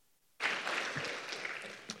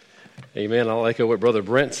Amen. I like what Brother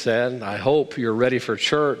Brent said. I hope you're ready for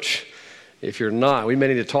church. If you're not, we may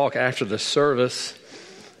need to talk after the service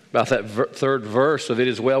about that third verse of "It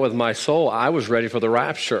is well with my soul." I was ready for the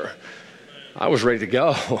rapture. I was ready to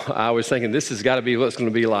go. I was thinking this has got to be what it's going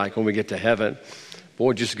to be like when we get to heaven.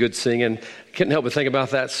 Boy, just good singing. Couldn't help but think about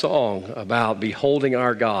that song about beholding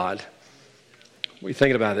our God. What are you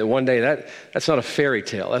thinking about it? One day, that's not a fairy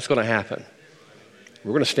tale. That's going to happen.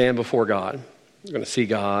 We're going to stand before God. We're going to see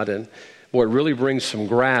God, and boy, it really brings some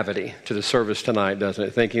gravity to the service tonight, doesn't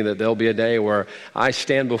it? Thinking that there'll be a day where I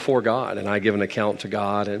stand before God and I give an account to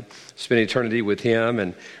God and spend eternity with Him,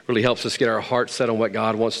 and really helps us get our heart set on what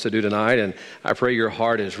God wants to do tonight. And I pray your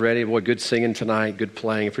heart is ready. Boy, good singing tonight, good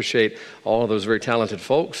playing. Appreciate all of those very talented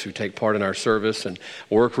folks who take part in our service and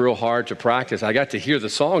work real hard to practice. I got to hear the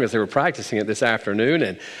song as they were practicing it this afternoon,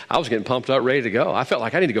 and I was getting pumped up, ready to go. I felt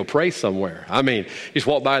like I need to go pray somewhere. I mean, you just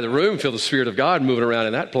walk by the room, feel the Spirit of God moving around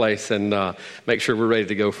in that place, and make sure we're ready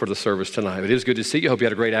to go for the service tonight. But it is good to see you. Hope you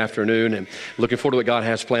had a great afternoon, and looking forward to what God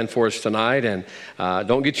has planned for us tonight. And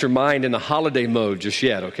don't get your mind in the holiday mode just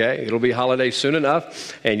yet, okay? It'll be holiday soon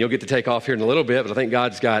enough, and you'll get to take off here in a little bit. But I think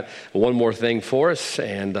God's got one more thing for us.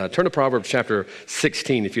 And turn to Proverbs chapter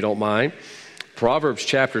 16, if you don't mind. Proverbs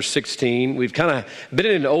chapter 16. We've kind of been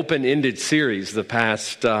in an open-ended series the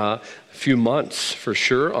past few months, for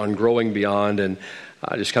sure, on growing beyond, and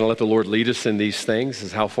just kind of let the Lord lead us in these things. This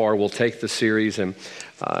is how far we'll take the series, and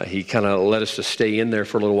He kind of led us to stay in there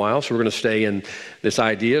for a little while. So we're going to stay in this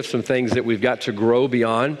idea of some things that we've got to grow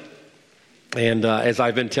beyond. And as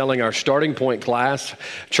I've been telling our starting point class,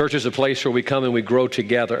 church is a place where we come and we grow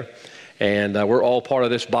together. And we're all part of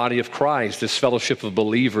this body of Christ, this fellowship of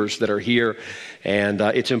believers that are here. And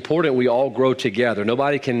it's important we all grow together.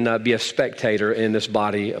 Nobody can be a spectator in this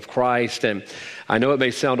body of Christ. And I know it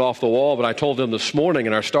may sound off the wall, but I told them this morning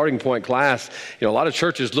in our starting point class, a lot of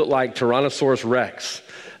churches look like Tyrannosaurus Rex.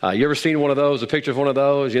 You ever seen one of those, a picture of one of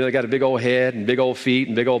those? They got a big old head and big old feet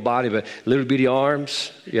and big old body, but little bitty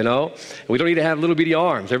arms, And we don't need to have little bitty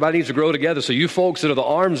arms. Everybody needs to grow together. So you folks that are the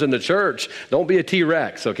arms in the church, don't be a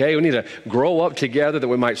T-Rex, okay? We need to grow up together that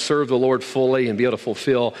we might serve the Lord fully and be able to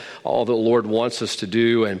fulfill all that the Lord wants us to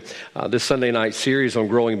do. And this Sunday night series on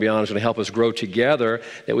Growing Beyond is going to help us grow together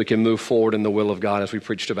that we can move forward in the will of God as we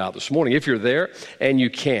preached about this morning. If you're there, and you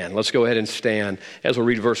can, let's go ahead and stand as we'll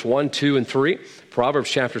read verse 1, 2, and 3. Proverbs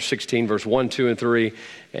chapter 16, verse 1, 2, and 3,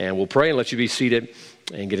 and we'll pray and let you be seated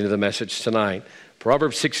and get into the message tonight.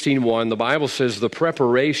 Proverbs 16:1, the Bible says, "The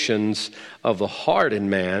preparations of the heart in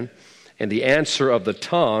man and the answer of the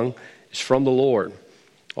tongue is from the Lord.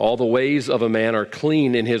 All the ways of a man are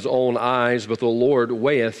clean in his own eyes, but the Lord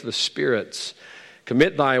weigheth the spirits.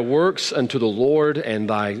 Commit thy works unto the Lord, and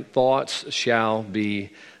thy thoughts shall be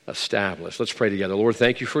established." Let's pray together. Lord,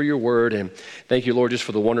 thank you for your word, and thank you, Lord, just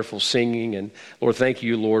for the wonderful singing, and Lord, thank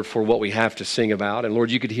you, Lord, for what we have to sing about. And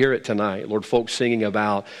Lord, you could hear it tonight, Lord, folks singing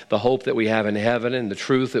about the hope that we have in heaven and the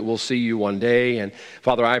truth that we'll see you one day. And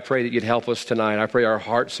Father, I pray that you'd help us tonight. I pray our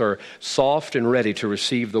hearts are soft and ready to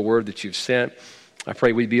receive the word that you've sent. I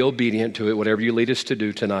pray we'd be obedient to it, whatever you lead us to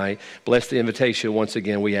do tonight. Bless the invitation once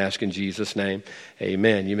again, we ask in Jesus' name.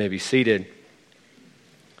 Amen. You may be seated.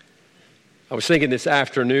 I was thinking this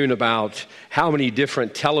afternoon about how many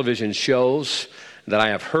different television shows that I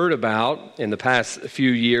have heard about in the past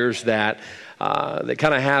few years that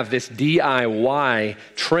kind of have this DIY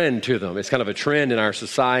trend to them. It's kind of a trend in our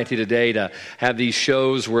society today to have these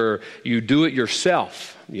shows where you do it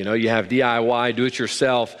yourself. You have DIY,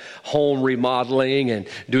 do-it-yourself home remodeling, and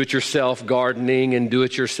do-it-yourself gardening, and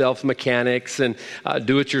do-it-yourself mechanics, and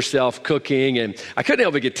do-it-yourself cooking. And I couldn't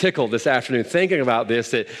help but get tickled this afternoon thinking about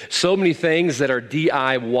this, that so many things that are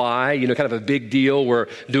DIY, kind of a big deal where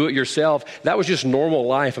do-it-yourself, that was just normal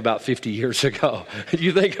life about 50 years ago.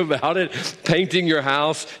 You think about it, painting your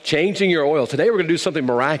house, changing your oil. Today we're going to do something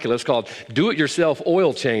miraculous called do-it-yourself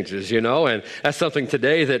oil changes, and that's something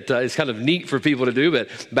today that is kind of neat for people to do, but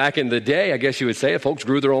back in the day, I guess you would say, folks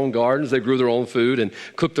grew their own gardens, they grew their own food and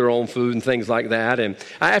cooked their own food and things like that. And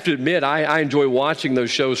I have to admit, I enjoy watching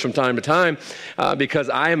those shows from time to time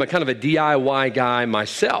because I am a kind of a DIY guy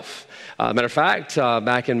myself. Matter of fact,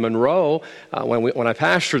 back in Monroe, when I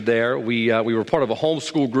pastored there, we were part of a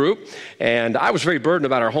homeschool group, and I was very burdened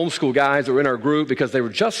about our homeschool guys that were in our group because they were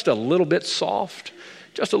just a little bit soft.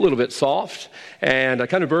 just a little bit soft and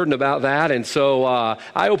kind of burdened about that. And so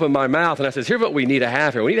I opened my mouth and I said, here's what we need to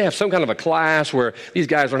have here. We need to have some kind of a class where these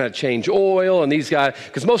guys learn how to change oil, and these guys,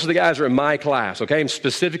 because most of the guys are in my class, okay? I'm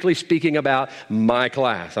specifically speaking about my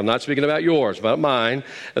class. I'm not speaking about yours, but mine.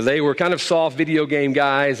 They were kind of soft video game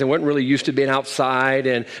guys and weren't really used to being outside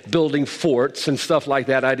and building forts and stuff like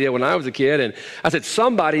that idea when I was a kid. And I said,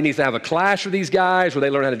 somebody needs to have a class for these guys where they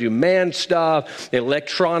learn how to do man stuff,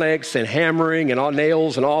 electronics and hammering and all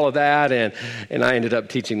nails and all of that. And I ended up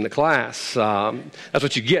teaching the class. That's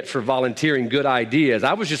what you get for volunteering good ideas.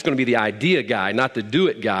 I was just going to be the idea guy, not the do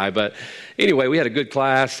it guy. But anyway, we had a good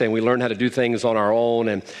class and we learned how to do things on our own.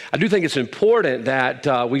 And I do think it's important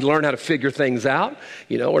that we learn how to figure things out.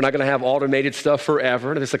 You know, we're not going to have automated stuff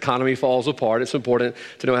forever. This economy falls apart. It's important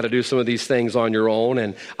to know how to do some of these things on your own.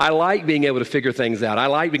 And I like being able to figure things out. I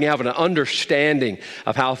like being able to have an understanding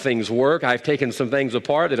of how things work. I've taken some things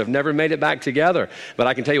apart that have never made it back together. But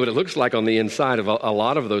I can tell you what it looks like on the inside of a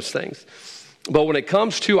lot of those things. But when it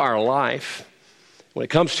comes to our life, when it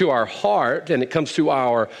comes to our heart, and it comes to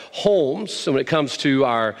our homes, and when it comes to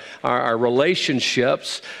our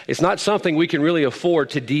relationships, it's not something we can really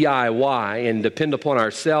afford to DIY and depend upon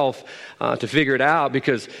ourselves to figure it out,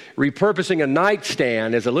 because repurposing a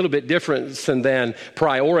nightstand is a little bit different than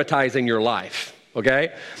prioritizing your life.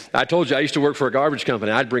 Okay? I told you I used to work for a garbage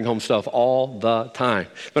company. I'd bring home stuff all the time.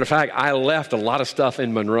 Matter of fact, I left a lot of stuff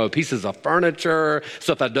in Monroe, pieces of furniture,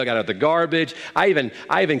 stuff I dug out of the garbage. I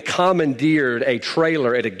even commandeered a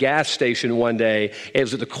trailer at a gas station one day. It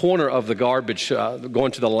was at the corner of the garbage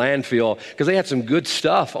going to the landfill, because they had some good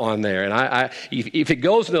stuff on there. And if it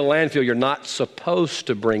goes to the landfill, you're not supposed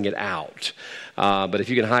to bring it out. But if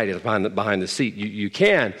you can hide it behind the seat, you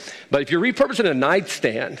can. But if you're repurposing a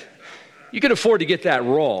nightstand, you can afford to get that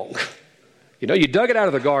wrong. You know, you dug it out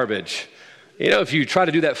of the garbage. You know, if you try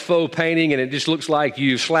to do that faux painting and it just looks like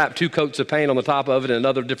you slapped 2 coats of paint on the top of it in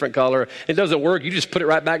another different color, it doesn't work. You just put it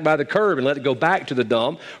right back by the curb and let it go back to the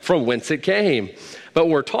dump from whence it came. But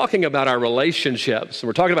we're talking about our relationships.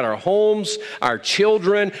 We're talking about our homes, our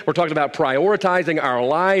children. We're talking about prioritizing our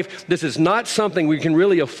life. This is not something we can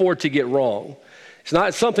really afford to get wrong. It's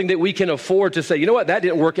not something that we can afford to say, you know what, that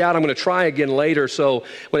didn't work out, I'm going to try again later. So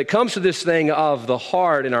when it comes to this thing of the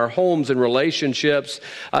heart in our homes and relationships,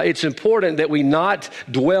 it's important that we not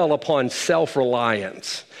dwell upon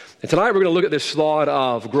self-reliance. And tonight we're going to look at this thought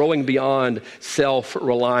of growing beyond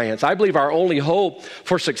self-reliance. I believe our only hope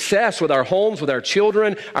for success with our homes, with our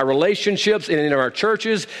children, our relationships, and in our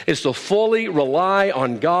churches is to fully rely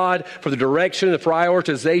on God for the direction and the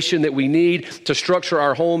prioritization that we need to structure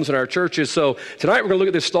our homes and our churches. So tonight we're going to look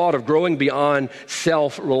at this thought of growing beyond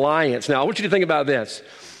self-reliance. Now I want you to think about this.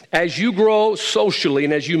 As you grow socially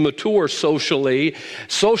and as you mature socially,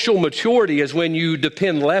 social maturity is when you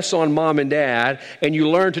depend less on mom and dad and you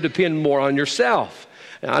learn to depend more on yourself.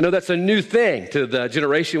 Now, I know that's a new thing to the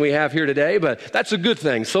generation we have here today, but that's a good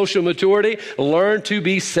thing. Social maturity, learn to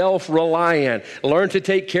be self-reliant, learn to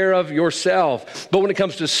take care of yourself. But when it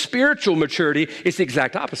comes to spiritual maturity, it's the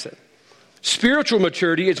exact opposite. Spiritual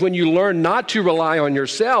maturity is when you learn not to rely on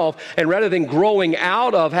yourself, and rather than growing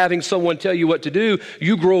out of having someone tell you what to do,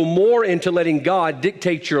 you grow more into letting God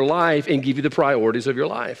dictate your life and give you the priorities of your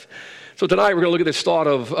life. So tonight we're going to look at this thought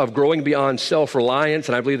of growing beyond self-reliance,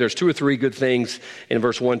 and I believe there's 2 or 3 good things in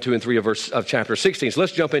verse 1, 2, and 3 of chapter 16. So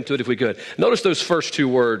let's jump into it if we could. Notice those first 2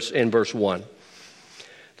 words in verse 1.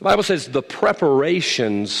 The Bible says, the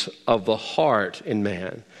preparations of the heart in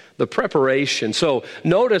man. The preparation. So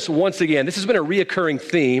notice once again, this has been a reoccurring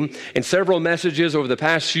theme in several messages over the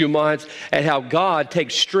past few months at how God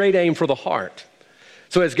takes straight aim for the heart.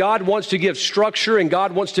 So as God wants to give structure and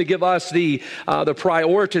God wants to give us the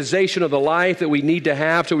prioritization of the life that we need to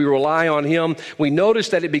have so we rely on Him, we notice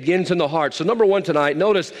that it begins in the heart. So number 1 tonight,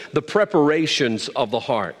 notice the preparations of the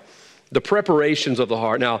heart. The preparations of the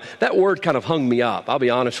heart. Now, that word kind of hung me up, I'll be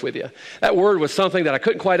honest with you. That word was something that I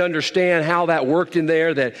couldn't quite understand how that worked in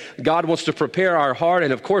there, that God wants to prepare our heart.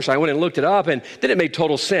 And of course, I went and looked it up, and then it made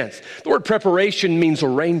total sense. The word preparation means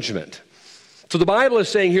arrangement. So the Bible is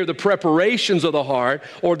saying here the preparations of the heart,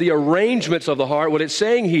 or the arrangements of the heart. What it's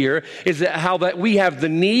saying here is that how that we have the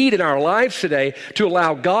need in our lives today to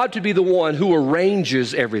allow God to be the one who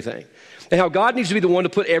arranges everything. And how God needs to be the one to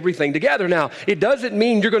put everything together. Now, it doesn't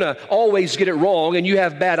mean you're going to always get it wrong and you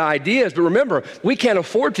have bad ideas. But remember, we can't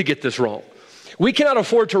afford to get this wrong. We cannot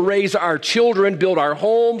afford to raise our children, build our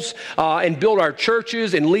homes, and build our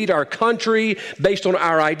churches and lead our country based on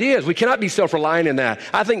our ideas. We cannot be self-reliant in that.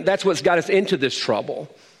 I think that's what's got us into this trouble.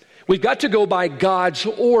 We've got to go by God's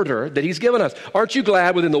order that he's given us. Aren't you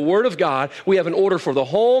glad within the Word of God, we have an order for the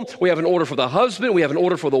home, we have an order for the husband, we have an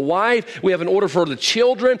order for the wife, we have an order for the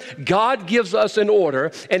children. God gives us an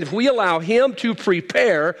order, and if we allow him to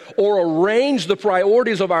prepare or arrange the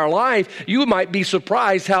priorities of our life, you might be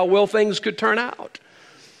surprised how well things could turn out.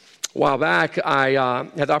 A while back, I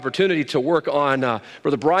had the opportunity to work on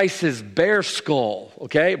Brother Bryce's bear skull,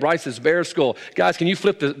 okay? Bryce's bear skull. Guys, can you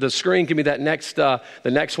flip the screen? Give me that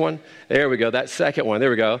the next one. There we go, that second one. There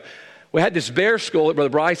we go. We had this bear skull that Brother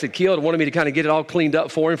Bryce had killed and wanted me to kind of get it all cleaned up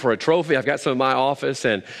for him for a trophy. I've got some in my office,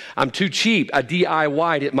 and I'm too cheap. I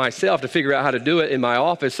DIY'd it myself to figure out how to do it in my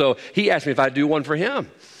office, so he asked me if I'd do one for him.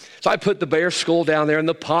 So I put the bear skull down there in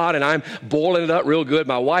the pot, and I'm boiling it up real good.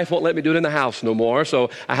 My wife won't let me do it in the house no more,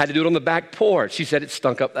 so I had to do it on the back porch. She said it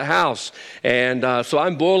stunk up the house. And so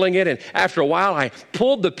I'm boiling it, and after a while, I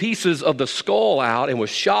pulled the pieces of the skull out and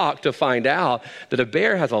was shocked to find out that a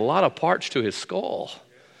bear has a lot of parts to his skull.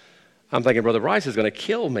 I'm thinking, Brother Bryce is going to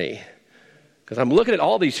kill me. Because I'm looking at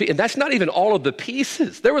all these, and that's not even all of the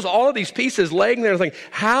pieces. There was all of these pieces laying there, thinking,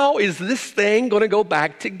 how is this thing going to go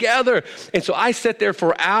back together? And so I sat there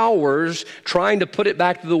for hours trying to put it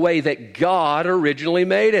back to the way that God originally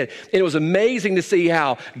made it. And it was amazing to see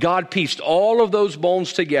how God pieced all of those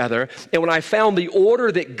bones together. And when I found the order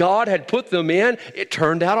that God had put them in, it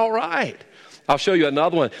turned out all right. I'll show you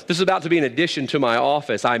another one. This is about to be an addition to my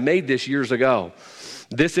office. I made this years ago.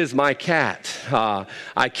 This is my cat.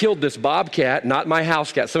 I killed this bobcat, not my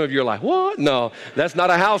house cat. Some of you are like, what? No, that's not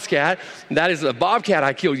a house cat. That is a bobcat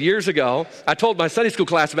I killed years ago. I told my Sunday school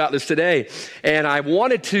class about this today, and I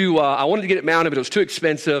wanted to get it mounted, but it was too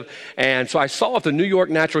expensive. And so I saw at the New York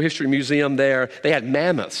Natural History Museum there, they had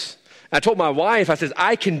mammoths. I told my wife, I said,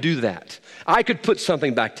 I can do that. I could put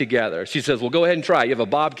something back together. She says, well, go ahead and try. You have a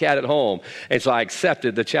bobcat at home. And so I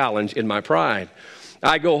accepted the challenge in my pride.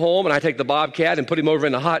 I go home and I take the bobcat and put him over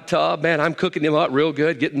in the hot tub. Man, I'm cooking him up real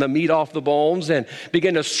good, getting the meat off the bones, and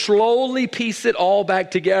begin to slowly piece it all back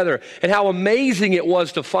together. And how amazing it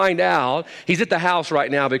was to find out. He's at the house right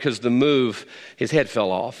now because the move, his head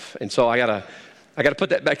fell off. And so I gotta put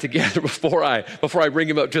that back together before I bring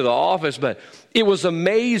him up to the office. But it was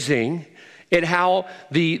amazing at how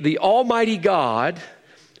the Almighty God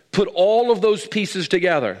put all of those pieces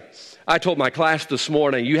together. I told my class this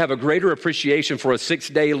morning, you have a greater appreciation for a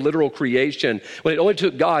 6-day literal creation when it only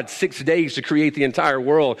took God 6 days to create the entire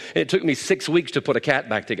world, and it took me 6 weeks to put a cat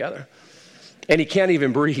back together. And he can't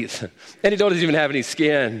even breathe. And he doesn't even have any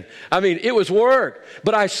skin. I mean, it was work.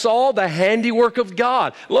 But I saw the handiwork of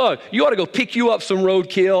God. Look, you ought to go pick you up some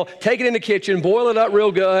roadkill, take it in the kitchen, boil it up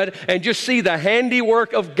real good, and just see the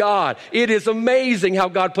handiwork of God. It is amazing how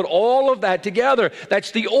God put all of that together.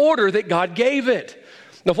 That's the order that God gave it.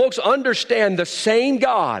 Now, folks, understand the same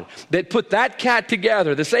God that put that cat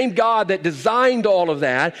together, the same God that designed all of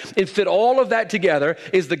that and fit all of that together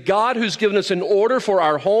is the God who's given us an order for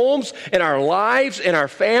our homes and our lives and our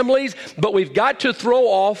families, but we've got to throw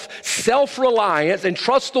off self-reliance and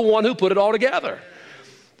trust the one who put it all together.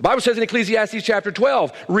 The Bible says in Ecclesiastes chapter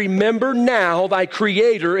 12, remember now thy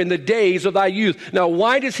Creator in the days of thy youth. Now,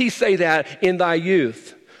 why does he say that in thy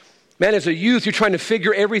youth? Man, as a youth, you're trying to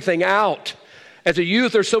figure everything out. As a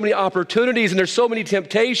youth, there's so many opportunities and there's so many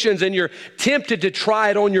temptations, and you're tempted to try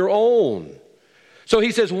it on your own. So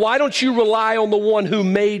he says, why don't you rely on the one who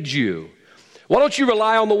made you? Why don't you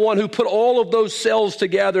rely on the one who put all of those cells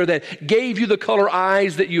together that gave you the color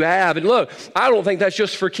eyes that you have? And look, I don't think that's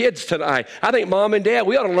just for kids tonight. I think mom and dad,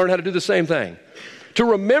 we ought to learn how to do the same thing. To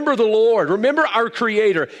remember the Lord, remember our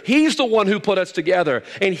Creator. He's the one who put us together,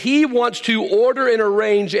 and he wants to order and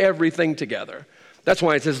arrange everything together. That's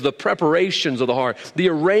why it says the preparations of the heart, the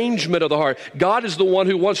arrangement of the heart. God is the one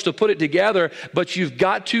who wants to put it together, but you've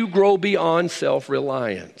got to grow beyond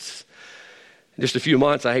self-reliance. In just a few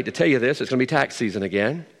months, I hate to tell you this, it's going to be tax season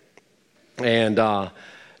again. And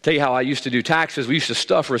tell you how I used to do taxes. We used to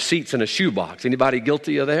stuff receipts in a shoebox. Anybody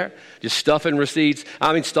guilty of that? Just stuffing receipts.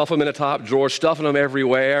 I mean, stuff them in a top drawer, stuffing them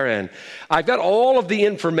everywhere. And I've got all of the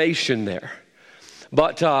information there.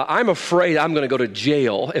 But I'm afraid I'm going to go to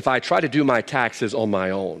jail if I try to do my taxes on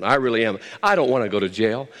my own. I really am. I don't want to go to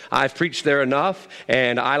jail. I've preached there enough,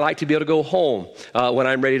 and I like to be able to go home when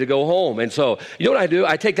I'm ready to go home. And so, you know what I do?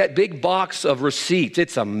 I take that big box of receipts.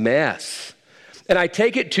 It's a mess. And I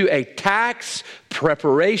take it to a tax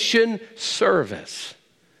preparation service.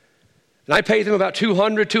 And I pay them about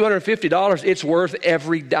 $200, $250. It's worth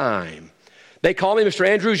every dime. They call me, Mr.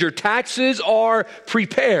 Andrews, your taxes are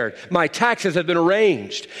prepared. My taxes have been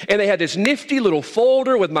arranged. And they had this nifty little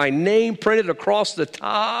folder with my name printed across the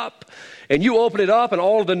top. And you open it up and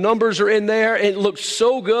all of the numbers are in there. And it looks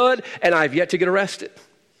so good. And I've yet to get arrested.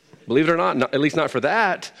 Believe it or not, at least not for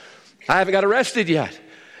that. I haven't got arrested yet.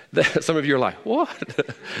 Some of you are like, what?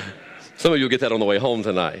 Some of you will get that on the way home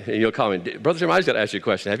tonight. And you'll call me, Brother Jim, I just got to ask you a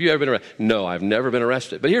question. Have you ever been arrested? No, I've never been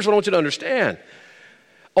arrested. But here's what I want you to understand.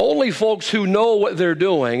 Only folks who know what they're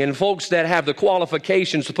doing and folks that have the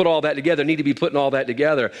qualifications to put all that together need to be putting all that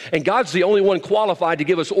together. And God's the only one qualified to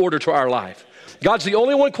give us order to our life. God's the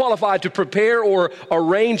only one qualified to prepare or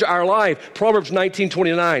arrange our life. Proverbs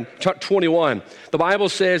 19:21. The Bible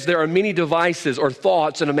says there are many devices or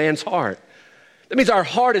thoughts in a man's heart. That means our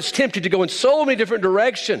heart is tempted to go in so many different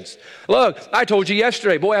directions. Look, I told you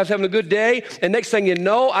yesterday, boy, I was having a good day, and next thing you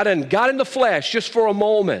know, I done got in the flesh just for a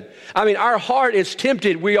moment. I mean, our heart is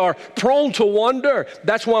tempted. We are prone to wander.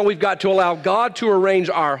 That's why we've got to allow God to arrange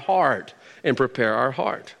our heart and prepare our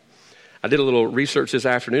heart. I did a little research this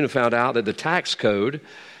afternoon and found out that the tax code,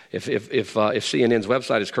 if CNN's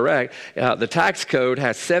website is correct, the tax code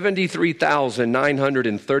has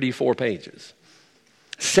 73,934 pages.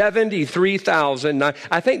 73,000.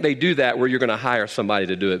 I think they do that where you're going to hire somebody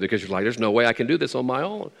to do it because you're like, there's no way I can do this on my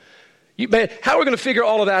own. How are we going to figure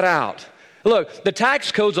all of that out? Look, the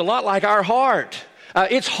tax code's a lot like our heart.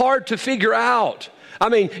 It's hard to figure out. I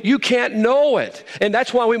mean, you can't know it. And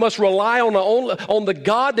that's why we must rely on the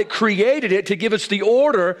God that created it to give us the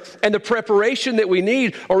order and the preparation that we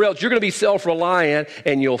need, or else you're going to be self-reliant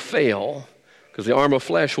and you'll fail because the arm of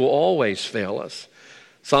flesh will always fail us.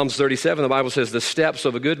 Psalms 37, the Bible says, the steps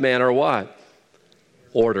of a good man are what?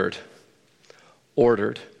 Ordered.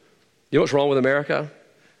 Ordered. You know what's wrong with America?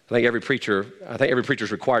 I think every preacher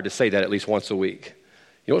is required to say that at least once a week.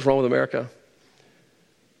 You know what's wrong with America?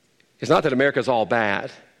 It's not that America's all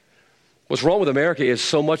bad. What's wrong with America is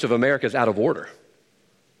so much of America is out of order.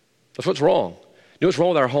 That's what's wrong. You know what's wrong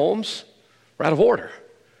with our homes? We're out of order.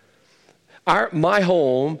 My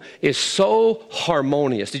home is so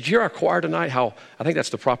harmonious. Did you hear our choir tonight? How, I think that's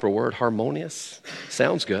the proper word, harmonious.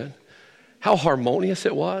 Sounds good. How harmonious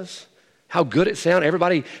it was. How good it sounded.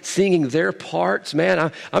 Everybody singing their parts.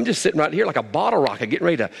 Man, I'm just sitting right here like a bottle rocket getting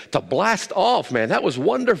ready to blast off, man. That was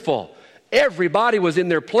wonderful. Everybody was in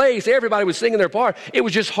their place. Everybody was singing their part. It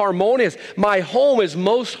was just harmonious. My home is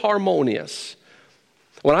most harmonious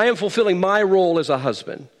when I am fulfilling my role as a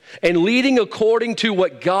husband and leading according to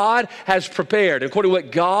what God has prepared, according to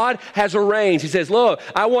what God has arranged. He says, look,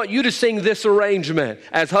 I want you to sing this arrangement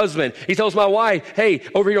as husband. He tells my wife, hey,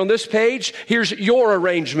 over here on this page, here's your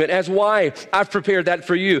arrangement as wife. I've prepared that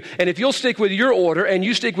for you. And if you'll stick with your order and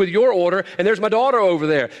you stick with your order, and there's my daughter over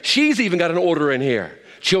there. She's even got an order in here.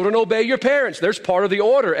 Children, obey your parents. There's part of the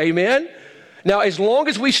order. Amen? Now, as long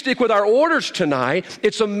as we stick with our orders tonight,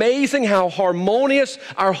 it's amazing how harmonious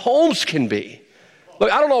our homes can be.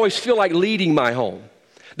 Look, I don't always feel like leading my home.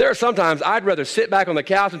 There are sometimes I'd rather sit back on the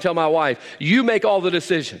couch and tell my wife, you make all the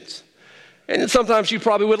decisions. And sometimes she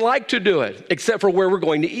probably would like to do it, except for where we're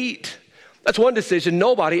going to eat. That's one decision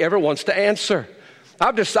nobody ever wants to answer.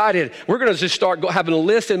 I've decided we're going to just start having a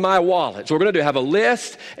list in my wallet. So we're going to have a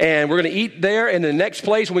list, and we're going to eat there. And the next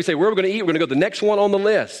place, when we say where we're going to eat, we're going to go to the next one on the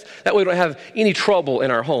list. That way we don't have any trouble in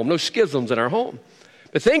our home, no schisms in our home.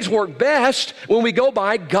 But things work best when we go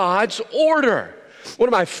by God's order. One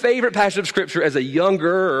of my favorite passages of Scripture as a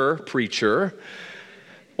younger preacher,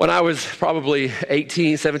 when I was probably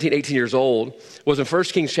 17, 18 years old, was in 1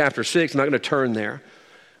 Kings chapter 6. I'm not going to turn there.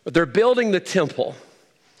 But they're building the temple.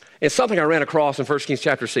 It's something I ran across in 1 Kings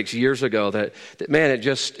chapter 6 years ago that man,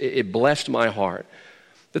 it blessed my heart.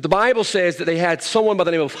 That the Bible says that they had someone by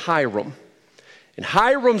the name of Hiram. And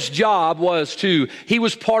Hiram's job he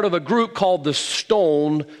was part of a group called the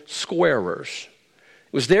Stone Squarers.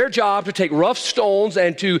 It was their job to take rough stones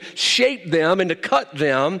and to shape them and to cut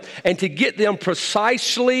them and to get them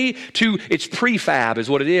precisely to its prefab is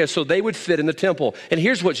what it is, so they would fit in the temple. And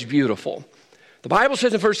here's what's beautiful. The Bible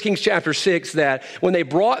says in 1 Kings chapter 6 that when they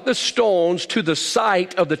brought the stones to the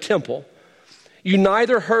site of the temple, you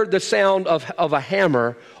neither heard the sound of a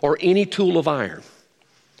hammer or any tool of iron.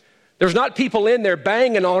 There's not people in there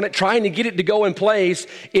banging on it, trying to get it to go in place.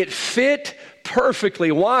 It fit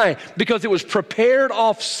perfectly. Why? Because it was prepared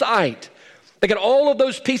off-site. They got all of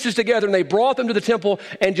those pieces together and they brought them to the temple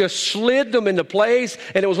and just slid them into place.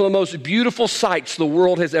 And it was one of the most beautiful sights the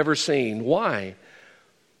world has ever seen. Why?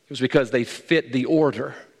 It was because they fit the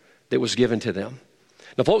order that was given to them.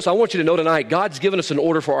 Now, folks, I want you to know tonight, God's given us an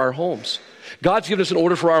order for our homes. God's given us an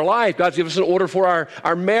order for our life. God's given us an order for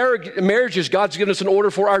our marriages. God's given us an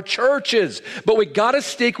order for our churches. But we've got to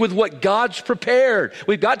stick with what God's prepared.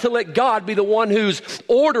 We've got to let God be the one who's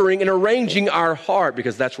ordering and arranging our heart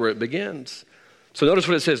because that's where it begins. So notice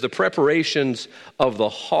what it says, the preparations of the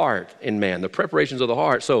heart in man, the preparations of the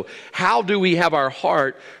heart. So how do we have our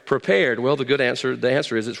heart prepared? Well, the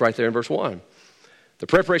answer is it's right there in verse 1. The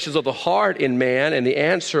preparations of the heart in man and the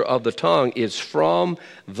answer of the tongue is from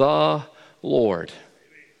the Lord.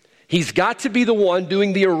 He's got to be the one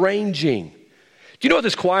doing the arranging. Do you know what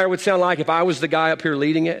this choir would sound like if I was the guy up here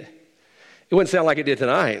leading it? It wouldn't sound like it did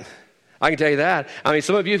tonight. I can tell you that. I mean,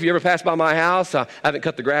 some of you, if you ever passed by my house, I haven't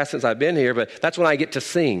cut the grass since I've been here, but that's when I get to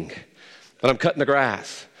sing, when I'm cutting the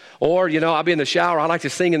grass. Or, I'll be in the shower. I like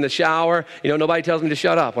to sing in the shower. Nobody tells me to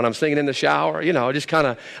shut up when I'm singing in the shower. I just kind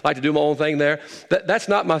of like to do my own thing there. That's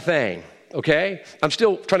not my thing, okay? I'm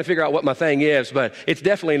still trying to figure out what my thing is, but it's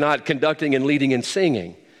definitely not conducting and leading and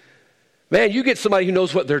singing. Man, you get somebody who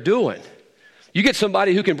knows what they're doing. You get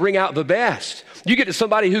somebody who can bring out the best. You get to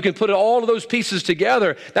somebody who can put all of those pieces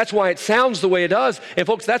together. That's why it sounds the way it does. And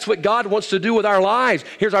folks, that's what God wants to do with our lives.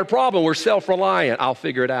 Here's our problem. We're self-reliant. I'll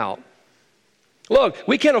figure it out. Look,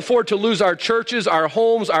 we can't afford to lose our churches, our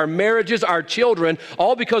homes, our marriages, our children,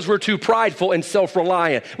 all because we're too prideful and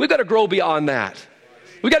self-reliant. We've got to grow beyond that.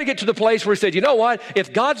 We've got to get to the place where we said, you know what?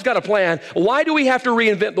 If God's got a plan, why do we have to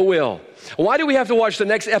reinvent the wheel? Why do we have to watch the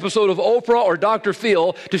next episode of Oprah or Dr.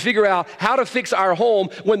 Phil to figure out how to fix our home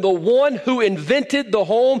when the one who invented the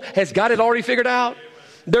home has got it already figured out?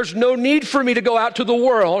 There's no need for me to go out to the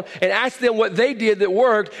world and ask them what they did that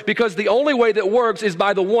worked, because the only way that works is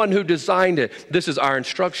by the one who designed it. This is our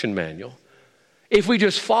instruction manual. If we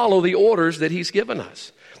just follow the orders that he's given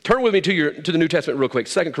us. Turn with me to the New Testament real quick.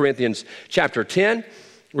 2 Corinthians chapter 10.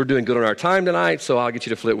 We're doing good on our time tonight, so I'll get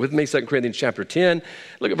you to flip with me. 2 Corinthians chapter 10.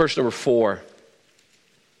 Look at verse number 4.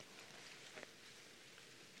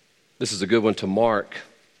 This is a good one to mark.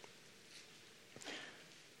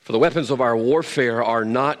 For the weapons of our warfare are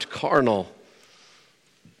not carnal.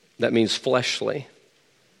 That means fleshly.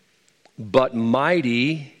 But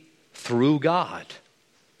mighty through God.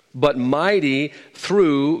 But mighty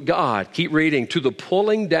through God. Keep reading. To the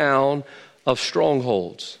pulling down of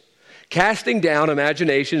strongholds. Casting down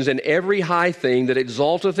imaginations and every high thing that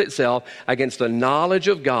exalteth itself against the knowledge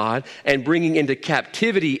of God, and bringing into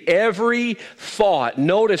captivity every thought.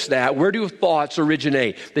 Notice that. Where do thoughts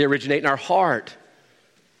originate? They originate in our heart.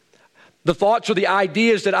 The thoughts are the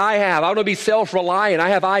ideas that I have. I want to be self-reliant. I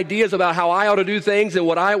have ideas about how I ought to do things and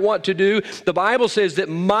what I want to do. The Bible says that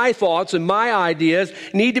my thoughts and my ideas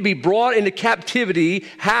need to be brought into captivity.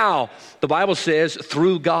 How? The Bible says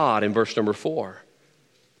through God in verse number 4.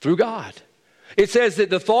 Through God. It says that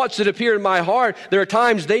the thoughts that appear in my heart, there are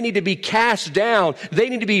times they need to be cast down. They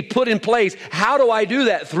need to be put in place. How do I do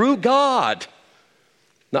that? Through God.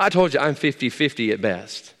 Now, I told you I'm 50-50 at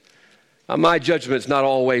best. My judgment's not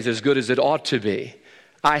always as good as it ought to be.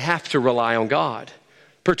 I have to rely on God.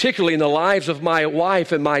 Particularly in the lives of my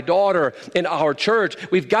wife and my daughter in our church,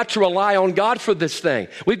 we've got to rely on God for this thing.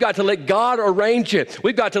 We've got to let God arrange it.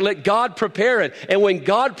 We've got to let God prepare it. And when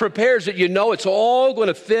God prepares it, it's all going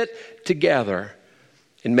to fit together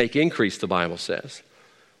and make increase, the Bible says.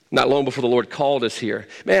 Not long before the Lord called us here.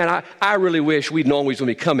 Man, I really wish we'd known we was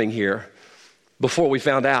going to be coming here before we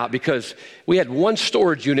found out, because we had one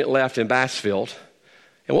storage unit left in Bassfield.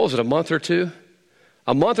 And what was it, a month or two?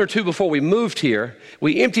 A month or two before we moved here,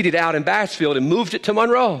 we emptied it out in Bassfield and moved it to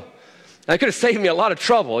Monroe. That could have saved me a lot of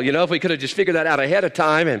trouble, if we could have just figured that out ahead of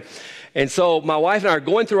time. And so my wife and I are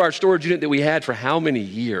going through our storage unit that we had for how many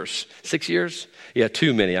years? 6 years? Yeah,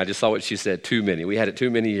 too many. I just saw what she said, too many. We had it too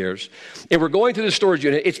many years. And we're going through the storage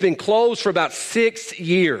unit. It's been closed for about 6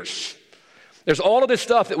 years. There's all of this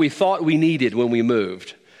stuff that we thought we needed when we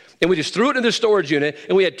moved. And we just threw it in the storage unit,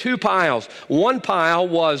 and we had two piles. One pile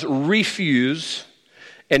was refuse,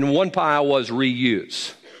 and one pile was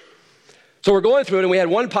reuse. So we're going through it, and we had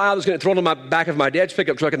one pile that was going to throw on the back of my dad's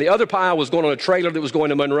pickup truck, and the other pile was going on a trailer that was going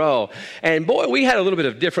to Monroe. And boy, we had a little bit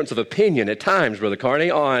of difference of opinion at times, Brother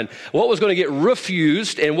Carney, on what was going to get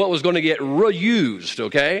refused and what was going to get reused,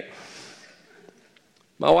 okay?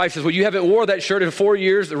 My wife says, well, you haven't wore that shirt in 4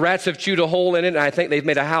 years. The rats have chewed a hole in it, and I think they've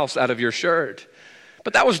made a house out of your shirt.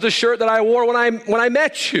 But that was the shirt that I wore when I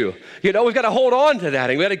met you. We've got to hold on to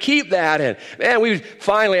that, and we've got to keep that. And man, we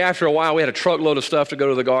finally, after a while, we had a truckload of stuff to go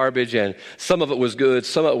to the garbage, and some of it was good,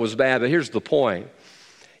 some of it was bad. But here's the point.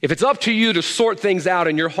 If it's up to you to sort things out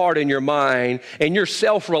in your heart and your mind, and you're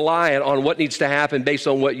self-reliant on what needs to happen based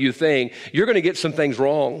on what you think, you're going to get some things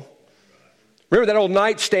wrong. Remember that old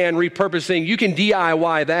nightstand repurposing? You can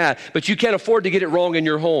DIY that, but you can't afford to get it wrong in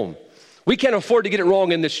your home. We can't afford to get it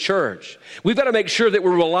wrong in this church. We've got to make sure that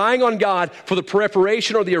we're relying on God for the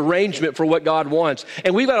preparation or the arrangement for what God wants.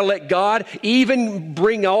 And we've got to let God even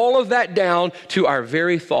bring all of that down to our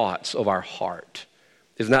very thoughts of our heart.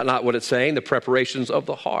 Isn't that not what it's saying? The preparations of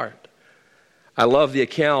the heart. I love the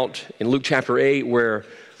account in Luke chapter 8 where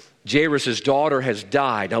Jairus' daughter has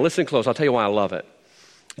died. Now listen close, I'll tell you why I love it.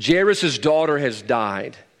 Jairus' daughter has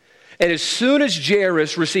died. And as soon as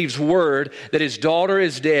Jairus receives word that his daughter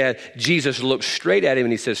is dead, Jesus looks straight at him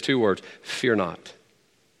and he says two words, "Fear not."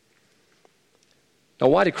 Now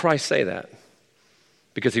why did Christ say that?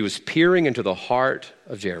 Because he was peering into the heart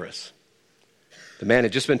of Jairus. The man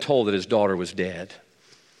had just been told that his daughter was dead.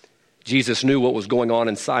 Jesus knew what was going on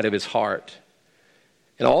inside of his heart.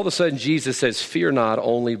 And all of a sudden Jesus says, "Fear not,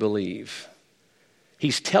 only believe."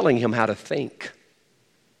 He's telling him how to think.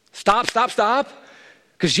 Stop.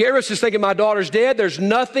 Because Jairus is thinking, my daughter's dead. There's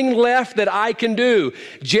nothing left that I can do.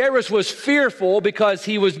 Jairus was fearful because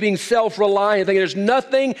he was being self-reliant, thinking there's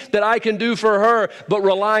nothing that I can do for her, but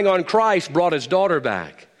relying on Christ brought his daughter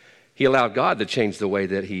back. He allowed God to change the way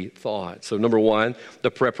that he thought. So number one,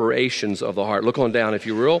 the preparations of the heart. Look on down, if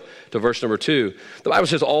you will, to verse number 2. The Bible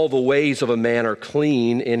says, all the ways of a man are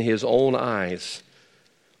clean in his own eyes.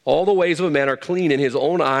 All the ways of a man are clean in his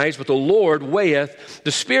own eyes, but the Lord weigheth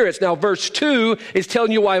the spirits. Now, verse 2 is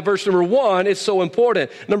telling you why verse number 1 is so important.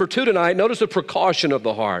 Number 2 tonight, notice the precaution of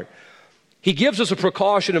the heart. He gives us a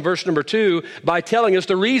precaution in verse number 2 by telling us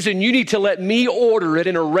the reason you need to let me order it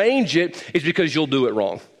and arrange it is because you'll do it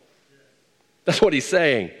wrong. That's what he's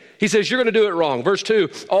saying. He says, you're going to do it wrong. Verse 2,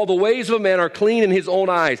 all the ways of a man are clean in his own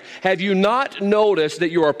eyes. Have you not noticed that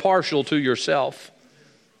you are partial to yourself?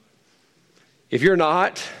 If you're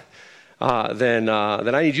not, then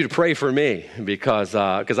I need you to pray for me because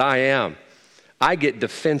I am. I get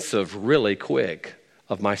defensive really quick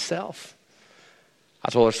of myself. I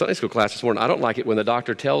told our Sunday school class this morning, I don't like it when the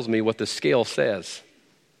doctor tells me what the scale says.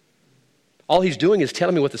 All he's doing is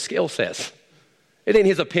telling me what the scale says. It ain't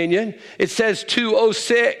his opinion. It says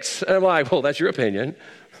 206. And I'm like, well, that's your opinion.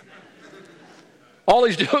 All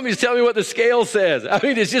he's doing is telling me what the scale says. I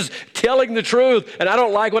mean, it's just telling the truth, and I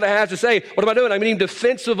don't like what it has to say. What am I doing? I'm being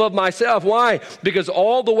defensive of myself. Why? Because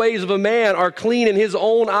all the ways of a man are clean in his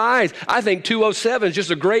own eyes. I think 207 is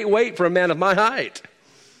just a great weight for a man of my height,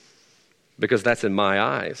 because that's in my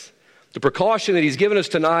eyes. The precaution that he's given us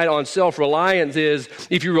tonight on self-reliance is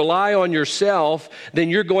if you rely on yourself, then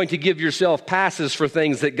you're going to give yourself passes for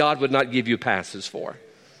things that God would not give you passes for.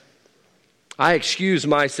 I excuse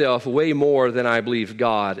myself way more than I believe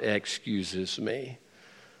God excuses me.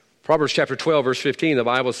 Proverbs chapter 12, verse 15, the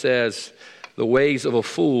Bible says, the ways of a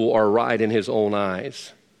fool are right in his own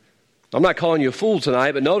eyes. I'm not calling you a fool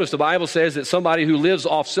tonight, but notice the Bible says that somebody who lives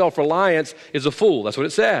off self-reliance is a fool. That's what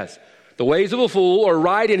it says. The ways of a fool are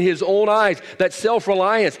right in his own eyes. That's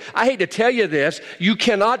self-reliance. I hate to tell you this, you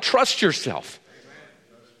cannot trust yourself.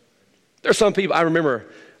 There's some people, I remember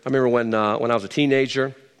when I was a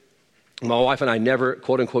teenager, my wife and I never,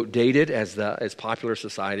 quote unquote, dated as popular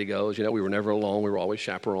society goes. You know, we were never alone. We were always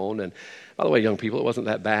chaperoned. And by the way, young people, it wasn't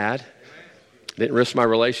that bad. Didn't risk my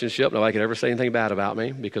relationship. Nobody could ever say anything bad about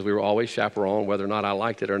me because we were always chaperoned. Whether or not I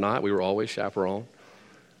liked it or not, we were always chaperoned.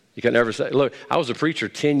 You can never say, look, I was a preacher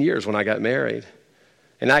 10 years when I got married.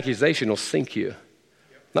 An accusation will sink you.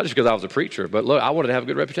 Not just because I was a preacher, but look, I wanted to have a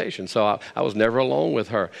good reputation, so I was never alone with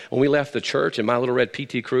her. When we left the church in my little red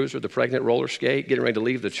PT Cruiser, the pregnant roller skate, getting ready to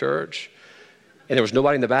leave the church, and there was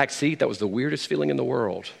nobody in the back seat, that was the weirdest feeling in the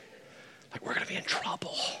world. Like, we're going to be in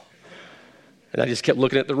trouble. And I just kept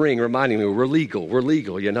looking at the ring, reminding me, we're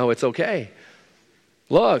legal, you know, it's okay.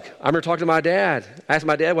 Look, I remember talking to my dad. I asked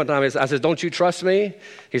my dad one time, I said, don't you trust me?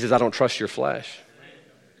 He says, I don't trust your flesh.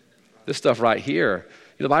 This stuff right here.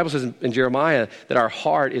 The Bible says in Jeremiah that our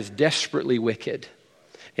heart is desperately wicked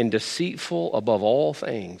and deceitful above all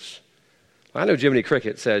things. I know Jiminy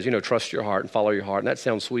Cricket says, you know, trust your heart and follow your heart, and that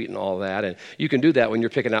sounds sweet and all that, and you can do that when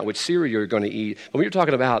you're picking out which cereal you're going to eat. But when you're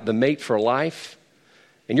talking about the mate for life,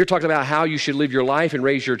 and you're talking about how you should live your life and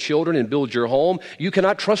raise your children and build your home, you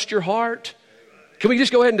cannot trust your heart. Can we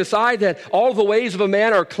just go ahead and decide that all the ways of a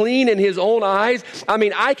man are clean in his own eyes? I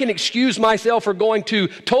mean, I can excuse myself for going to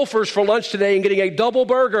Topher's for lunch today and getting a double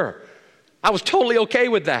burger. I was totally okay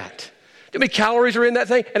with that. Do you know how many calories are in that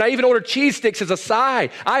thing? And I even ordered cheese sticks as a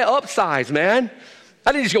side. I upsized, man.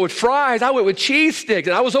 I didn't just go with fries. I went with cheese sticks,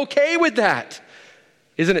 and I was okay with that.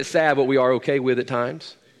 Isn't it sad what we are okay with at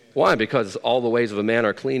times? Why? Because all the ways of a man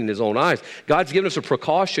are clean in his own eyes. God's given us a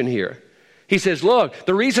precaution here. He says, look,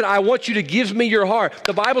 the reason I want you to give me your heart,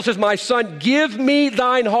 the Bible says, my son, give me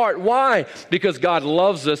thine heart. Why? Because God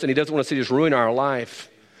loves us and he doesn't want to see us ruin our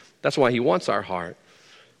life. That's why he wants our heart.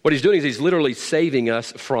 What he's doing is he's literally saving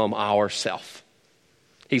us from ourself.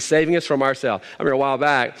 He's saving us from ourselves. I remember a while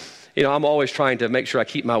back, I'm always trying to make sure I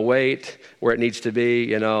keep my weight where it needs to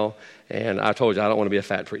be, And I told you, I don't want to be a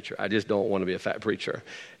fat preacher. I just don't want to be a fat preacher.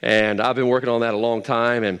 And I've been working on that a long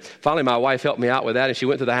time. And finally, my wife helped me out with that. And she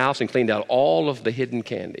went to the house and cleaned out all of the hidden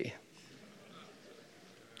candy.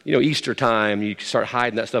 Easter time, you start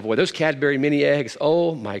hiding that stuff away. Those Cadbury mini eggs,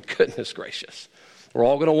 oh my goodness gracious. We're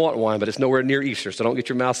all going to want one, but it's nowhere near Easter, so don't get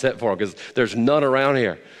your mouth set for them because there's none around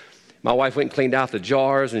here. My wife went and cleaned out the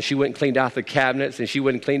jars, and she went and cleaned out the cabinets, and she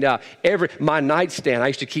went and cleaned out my nightstand. I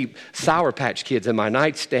used to keep Sour Patch Kids in my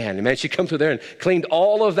nightstand. And man, she come through there and cleaned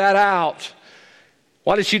all of that out.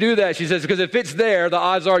 Why did she do that? She says, because if it's there, the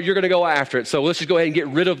odds are you're going to go after it. So let's just go ahead and get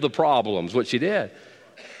rid of the problems, what she did.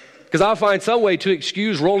 Because I'll find some way to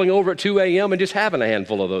excuse rolling over at 2 a.m. and just having a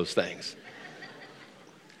handful of those things.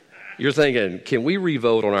 You're thinking, can we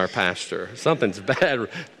re-vote on our pastor? Something's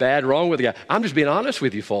bad wrong with the guy. I'm just being honest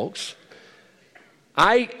with you, folks.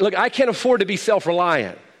 I can't afford to be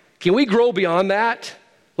self-reliant. Can we grow beyond that?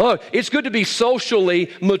 Look, it's good to be socially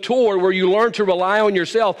mature where you learn to rely on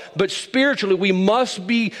yourself, but spiritually we must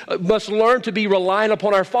learn to be reliant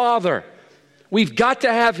upon our Father. We've got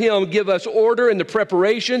to have Him give us order in the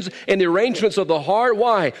preparations and the arrangements of the heart.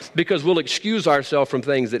 Why? Because we'll excuse ourselves from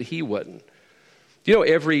things that He wouldn't. Do you know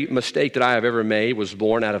every mistake that I have ever made was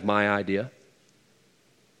born out of my idea?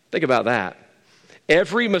 Think about that.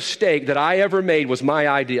 Every mistake that I ever made was my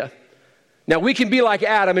idea. Now, we can be like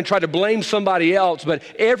Adam and try to blame somebody else, but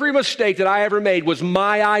every mistake that I ever made was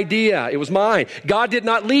my idea. It was mine. God did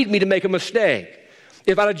not lead me to make a mistake.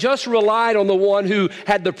 If I'd have just relied on the one who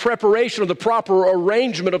had the preparation of the proper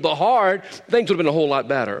arrangement of the heart, things would have been a whole lot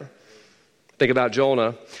better. Think about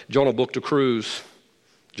Jonah. Jonah booked a cruise.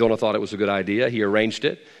 Jonah thought it was a good idea. He arranged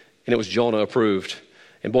it, and it was Jonah approved.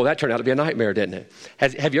 And boy, that turned out to be a nightmare, didn't it?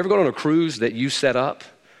 Have you ever gone on a cruise that you set up?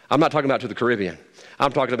 I'm not talking about to the Caribbean.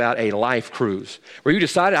 I'm talking about a life cruise where you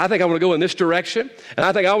decided, I think I want to go in this direction, and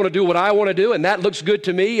I think I want to do what I want to do, and that looks good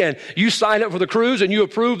to me, and you sign up for the cruise, and you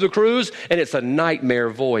approve the cruise, and it's a nightmare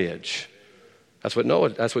voyage. That's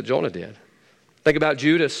what Jonah did. Think about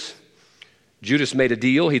Judas. Judas made a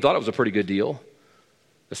deal. He thought it was a pretty good deal.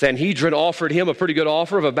 The Sanhedrin offered him a pretty good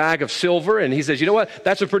offer of a bag of silver, and he says, you know what,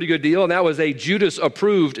 that's a pretty good deal, and that was a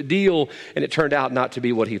Judas-approved deal, and it turned out not to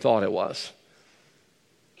be what he thought it was.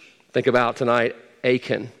 Think about tonight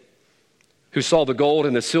Achan, who saw the gold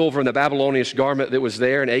and the silver and the Babylonian garment that was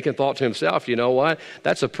there, and Achan thought to himself, you know what,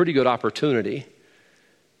 that's a pretty good opportunity.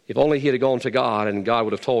 If only he had gone to God, and God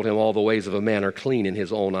would have told him all the ways of a man are clean in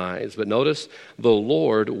his own eyes. But notice, the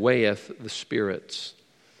Lord weigheth the spirits.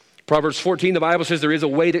 Proverbs 14, the Bible says there is a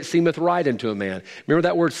way that seemeth right unto a man. Remember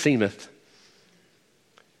that word seemeth.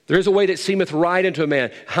 There is a way that seemeth right unto a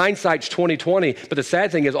man. Hindsight's 20/20, but the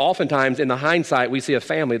sad thing is oftentimes in the hindsight we see a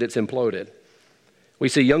family that's imploded. We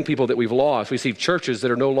see young people that we've lost. We see churches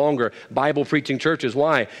that are no longer Bible-preaching churches.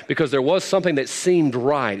 Why? Because there was something that seemed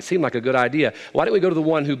right. It seemed like a good idea. Why don't we go to the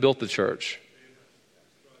one who built the church?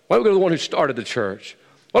 Why don't we go to the one who started the church?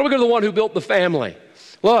 Why don't we go to the one who built the family?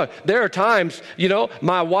 Look, there are times,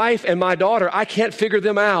 my wife and my daughter, I can't figure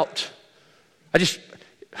them out.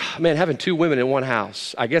 Having two women in one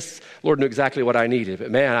house, I guess Lord knew exactly what I needed.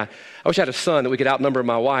 But man, I wish I had a son that we could outnumber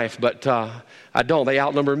my wife, but I don't. They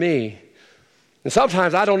outnumber me. And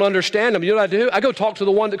sometimes I don't understand them. You know what I do? I go talk to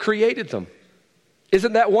the one that created them.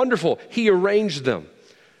 Isn't that wonderful? He arranged them.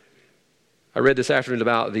 I read this afternoon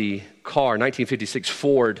about the car, 1956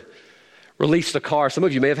 Ford released a car. Some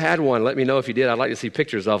of you may have had one. Let me know if you did. I'd like to see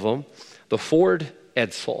pictures of them. The Ford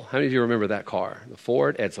Edsel. How many of you remember that car? The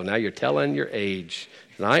Ford Edsel. Now you're telling your age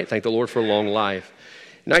tonight. Thank the Lord for a long life.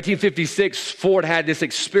 In 1956, Ford had this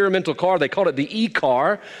experimental car. They called it the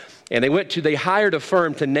E-Car. And they hired a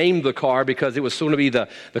firm to name the car because it was soon to be the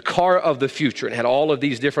car of the future. It had all of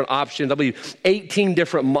these different options. I believe 18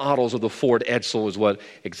 different models of the Ford Edsel is what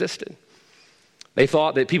existed. They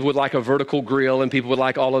thought that people would like a vertical grill and people would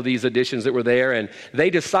like all of these additions that were there. And they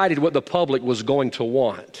decided what the public was going to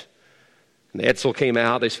want. And the Edsel came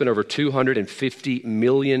out. They spent over $250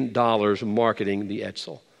 million marketing the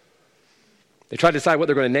Edsel. They tried to decide what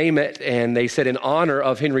they're going to name it, and they said in honor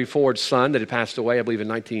of Henry Ford's son that had passed away, I believe in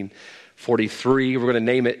 1943, we're going to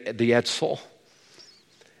name it the Edsel.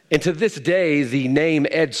 And to this day, the name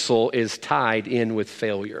Edsel is tied in with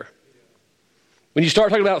failure. When you start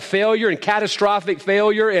talking about failure and catastrophic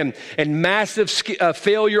failure and massive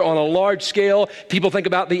failure on a large scale, people think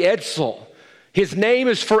about the Edsel. His name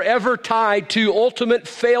is forever tied to ultimate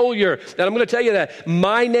failure. And I'm going to tell you that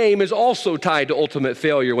my name is also tied to ultimate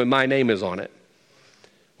failure when my name is on it.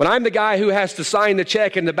 When I'm the guy who has to sign the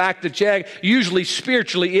check and to back the check, usually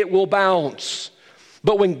spiritually it will bounce.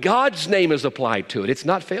 But when God's name is applied to it, it's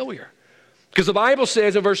not failure. Because the Bible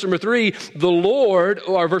says in verse number 3, the Lord,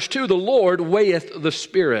 or verse 2, the Lord weigheth the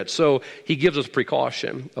spirit. So he gives us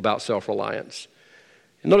precaution about self-reliance.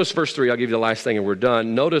 And notice verse 3, I'll give you the last thing and we're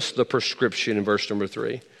done. Notice the prescription in verse number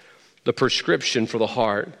 3. The prescription for the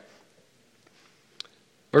heart.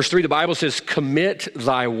 Verse 3, the Bible says, commit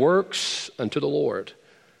thy works unto the Lord,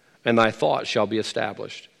 and thy thoughts shall be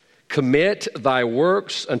established. Commit thy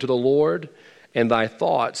works unto the Lord, and thy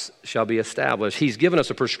thoughts shall be established. He's given us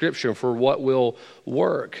a prescription for what will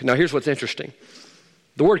work. Now, here's what's interesting.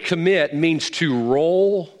 The word commit means to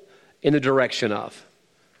roll in the direction of.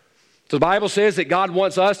 So the Bible says that God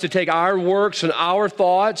wants us to take our works and our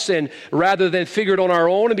thoughts, and rather than figure it on our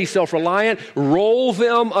own and be self-reliant, roll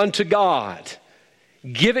them unto God.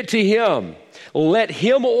 Give it to Him. Let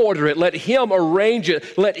Him order it. Let Him arrange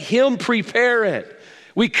it. Let Him prepare it.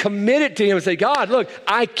 We commit it to Him and say, God, look,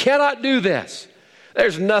 I cannot do this.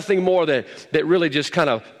 There's nothing more that really just kind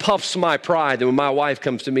of puffs my pride than when my wife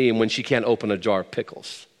comes to me and when she can't open a jar of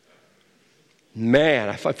pickles. Man,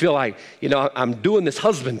 I feel like, I'm doing this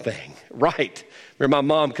husband thing, right? Remember my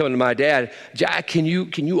mom coming to my dad, Jack, can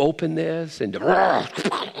you open this?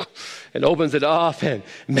 And opens it up, and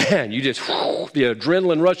man, you just, the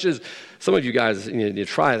adrenaline rushes. Some of you guys, you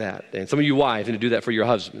try that. And some of you wives need to do that for your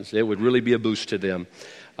husbands. It would really be a boost to them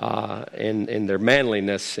in their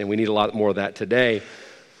manliness, and we need a lot more of that today.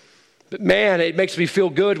 But man, it makes me feel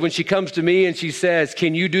good when she comes to me and she says,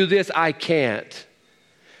 can you do this? I can't.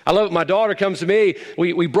 I love it. My daughter comes to me.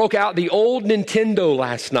 We broke out the old Nintendo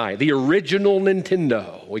last night, the original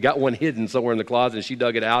Nintendo. We got one hidden somewhere in the closet, and she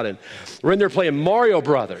dug it out, and we're in there playing Mario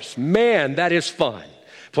Brothers. Man, that is fun.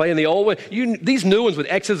 Playing the old one. These new ones with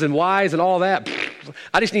X's and Y's and all that.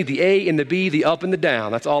 I just need the A and the B, the up and the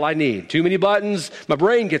down. That's all I need. Too many buttons, my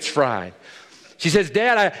brain gets fried. She says,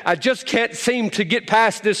 Dad, I just can't seem to get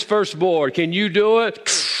past this first board. Can you do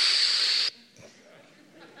it?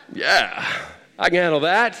 Yeah. I can handle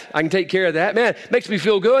that. I can take care of that. Man, it makes me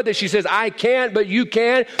feel good that she says, I can't, but you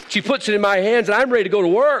can. She puts it in my hands, and I'm ready to go to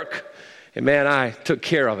work. And man, I took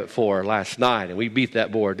care of it for her last night, and we beat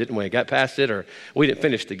that board, didn't we? Got past it, or we didn't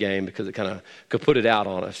finish the game because it kind of could put it out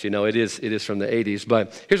on us. It is from the 80s.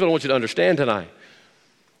 But here's what I want you to understand tonight.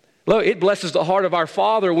 Look, it blesses the heart of our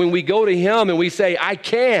Father when we go to Him and we say, I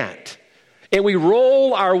can't. And we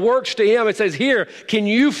roll our works to Him and says, here, can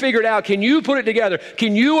you figure it out? Can you put it together?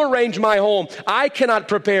 Can you arrange my home? I cannot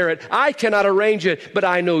prepare it. I cannot arrange it, but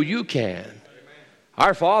I know you can. Amen.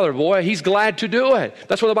 Our Father, boy, He's glad to do it.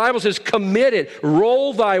 That's what the Bible says, commit it.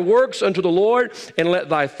 Roll thy works unto the Lord, and let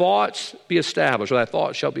thy thoughts be established, or thy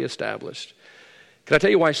thoughts shall be established. Can I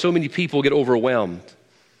tell you why so many people get overwhelmed?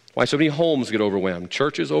 Why so many homes get overwhelmed?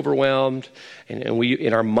 Churches overwhelmed, and we,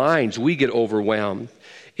 in our minds, we get overwhelmed.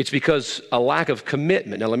 It's because a lack of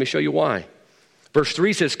commitment. Now, let me show you why. Verse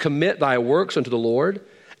 3 says, commit thy works unto the Lord,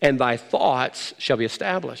 and thy thoughts shall be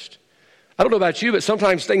established. I don't know about you, but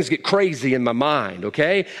sometimes things get crazy in my mind,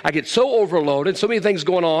 okay? I get so overloaded, so many things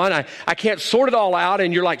going on, I can't sort it all out,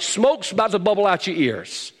 and you're like, smoke's about to bubble out your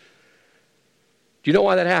ears. Do you know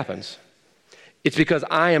why that happens? It's because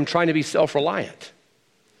I am trying to be self-reliant.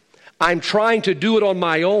 I'm trying to do it on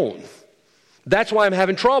my own. That's why I'm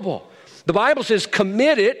having trouble. The Bible says,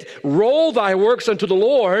 commit it, roll thy works unto the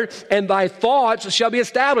Lord, and thy thoughts shall be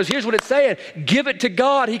established. Here's what it's saying. Give it to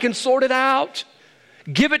God. He can sort it out.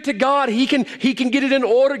 Give it to God. He can get it in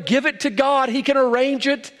order. Give it to God. He can arrange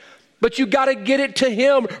it. But you got to get it to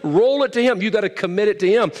Him. Roll it to Him. You got to commit it to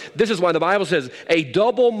Him. This is why the Bible says, a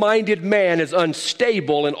double-minded man is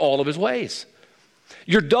unstable in all of his ways.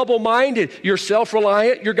 You're double-minded. You're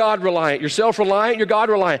self-reliant. You're God-reliant. You're self-reliant. You're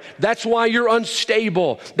God-reliant. That's why you're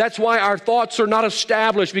unstable. That's why our thoughts are not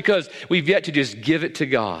established, because we've yet to just give it to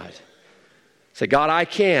God. Say, God, I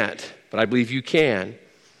can't, but I believe you can.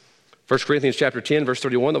 1 Corinthians chapter 10, verse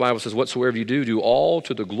 31, the Bible says, whatsoever you do, do all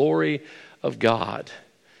to the glory of God.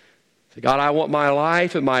 Say, God, I want my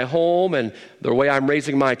life and my home and the way I'm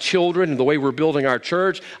raising my children and the way we're building our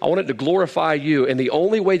church, I want it to glorify you. And the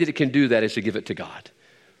only way that it can do that is to give it to God.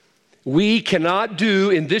 We cannot do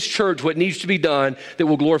in this church what needs to be done that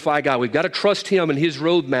will glorify God. We've got to trust Him and His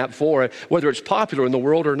roadmap for it, whether it's popular in the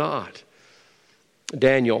world or not.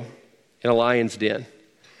 Daniel in a lion's den.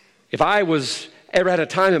 If I was ever had a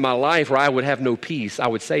time in my life where I would have no peace, I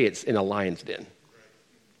would say it's in a lion's den.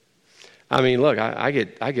 I mean, look, I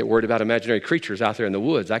get worried about imaginary creatures out there in the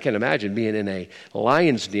woods. I can't imagine being in a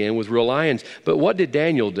lion's den with real lions. But what did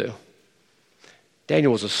Daniel do?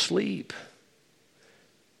 Daniel was asleep.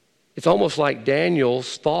 It's almost like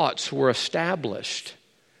Daniel's thoughts were established.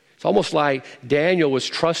 It's almost like Daniel was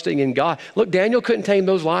trusting in God. Look, Daniel couldn't tame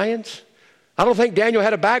those lions. I don't think Daniel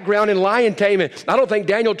had a background in lion taming. I don't think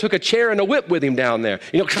Daniel took a chair and a whip with him down there.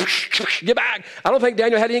 Get back. I don't think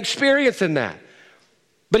Daniel had any experience in that.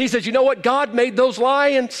 But he says, you know what? God made those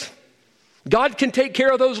lions. God can take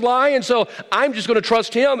care of those lions, so I'm just going to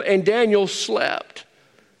trust him. And Daniel slept.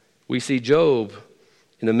 We see Job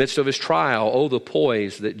in the midst of his trial. Oh, the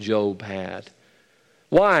poise that Job had.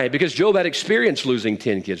 Why? Because Job had experience losing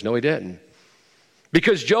 10 kids. No, he didn't.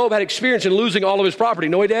 Because Job had experience in losing all of his property.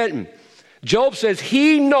 No, he didn't. Job says,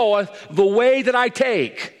 he knoweth the way that I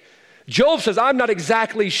take. Job says, I'm not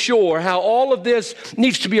exactly sure how all of this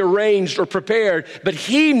needs to be arranged or prepared, but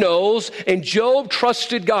he knows, and Job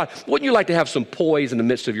trusted God. Wouldn't you like to have some poise in the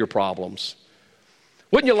midst of your problems?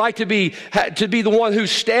 Wouldn't you like to be the one who's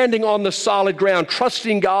standing on the solid ground,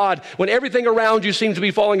 trusting God when everything around you seems to be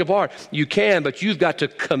falling apart? You can, but you've got to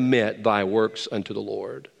commit thy works unto the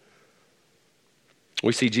Lord.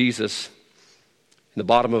 We see Jesus in the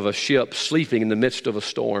bottom of a ship, sleeping in the midst of a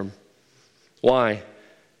storm. Why?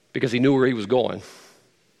 Because he knew where he was going.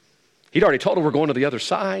 He'd already told them we're going to the other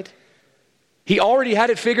side. He already had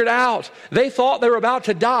it figured out. They thought they were about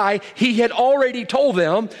to die. He had already told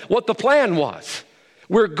them what the plan was.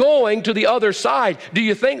 We're going to the other side. Do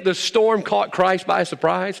you think the storm caught Christ by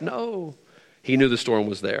surprise? No. He knew the storm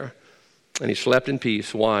was there. And he slept in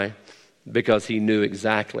peace. Why? Because he knew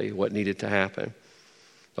exactly what needed to happen.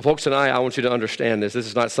 Now, folks, tonight, I want you to understand this. This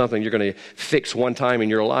is not something you're going to fix one time in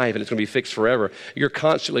your life and it's going to be fixed forever. You're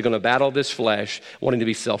constantly going to battle this flesh wanting to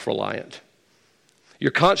be self-reliant.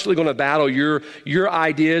 You're constantly going to battle your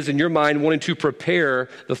ideas and your mind wanting to prepare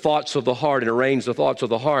the thoughts of the heart and arrange the thoughts of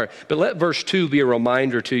the heart. But let verse 2 be a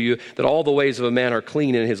reminder to you that all the ways of a man are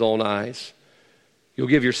clean in his own eyes. You'll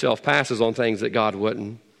give yourself passes on things that God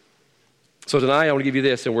wouldn't. So tonight, I want to give you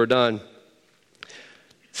this and we're done.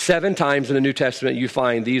 7 times in the New Testament, you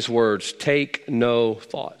find these words, take no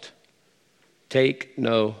thought. Take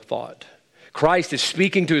no thought. Christ is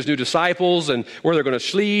speaking to his new disciples and where they're going to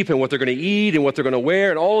sleep and what they're going to eat and what they're going to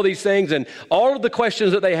wear and all of these things and all of the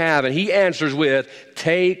questions that they have. And he answers with,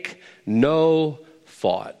 take no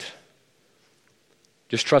thought.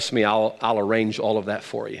 Just trust me, I'll arrange all of that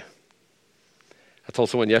for you. I told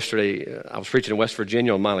someone yesterday, I was preaching in West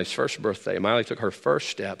Virginia on Miley's first birthday. Miley took her first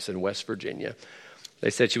steps in West Virginia. They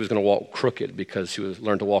said she was going to walk crooked because she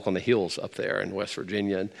learned to walk on the hills up there in West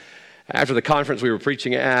Virginia. And after the conference we were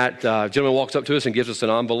preaching at, a gentleman walks up to us and gives us an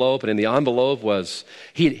envelope. And in the envelope was,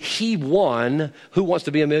 he won Who Wants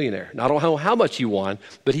to Be a Millionaire. Now, I don't know how much he won,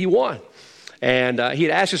 but he won. And he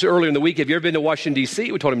had asked us earlier in the week, have you ever been to Washington,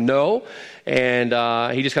 D.C.? We told him no. And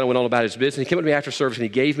he just kind of went on about his business. He came up to me after service and he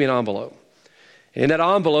gave me an envelope. And in that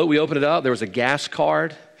envelope, we opened it up. There was a gas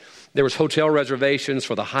card. There was hotel reservations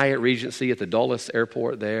for the Hyatt Regency at the Dulles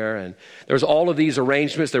Airport there. And there was all of these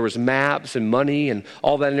arrangements. There was maps and money and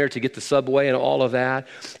all that in there to get the subway and all of that.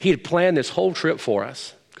 He had planned this whole trip for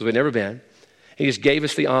us because we'd never been. He just gave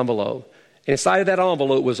us the envelope. And inside of that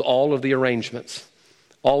envelope was all of the arrangements.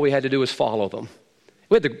 All we had to do was follow them.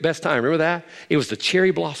 We had the best time. Remember that? It was the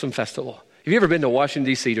Cherry Blossom Festival. Have you ever been to Washington,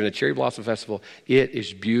 D.C. during the Cherry Blossom Festival? It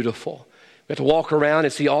is beautiful. We had to walk around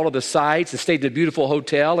and see all of the sights and stay in a beautiful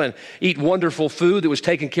hotel and eat wonderful food that was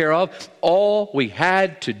taken care of. All we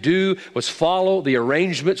had to do was follow the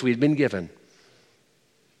arrangements we'd been given.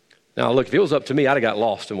 Now, look, if it was up to me, I'd have got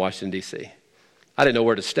lost in Washington, D.C. I didn't know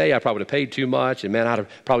where to stay. I probably would have paid too much, and man, I'd have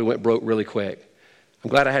probably went broke really quick. I'm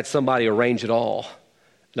glad I had somebody arrange it all.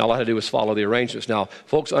 And all I had to do was follow the arrangements. Now,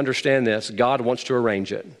 folks, understand this. God wants to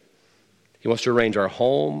arrange it. He wants to arrange our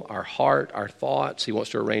home, our heart, our thoughts. He wants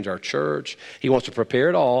to arrange our church. He wants to prepare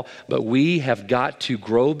it all. But we have got to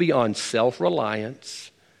grow beyond self-reliance.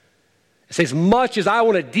 Say, as much as I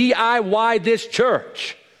want to DIY this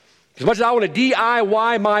church, as much as I want to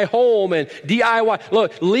DIY my home and DIY,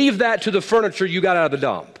 look, leave that to the furniture you got out of the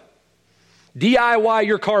dump. DIY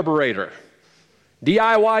your carburetor.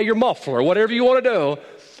 DIY your muffler, whatever you want to do.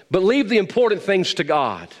 But leave the important things to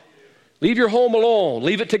God. Leave your home alone.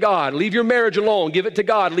 Leave it to God. Leave your marriage alone. Give it to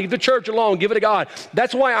God. Leave the church alone. Give it to God.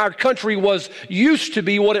 That's why our country used to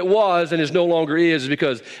be what it was and is no longer is,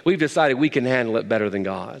 because we've decided we can handle it better than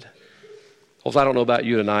God. Well, I don't know about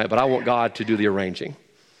you tonight, but I want God to do the arranging.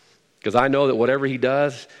 Because I know that whatever he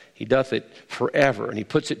doth it forever. And he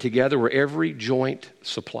puts it together where every joint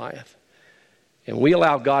supplieth. And we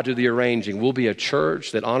allow God to do the arranging. We'll be a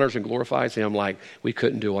church that honors and glorifies him like we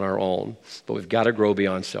couldn't do on our own. But we've got to grow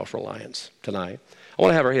beyond self-reliance tonight. I want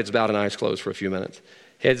to have our heads bowed and eyes closed for a few minutes.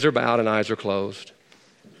 Heads are bowed and eyes are closed.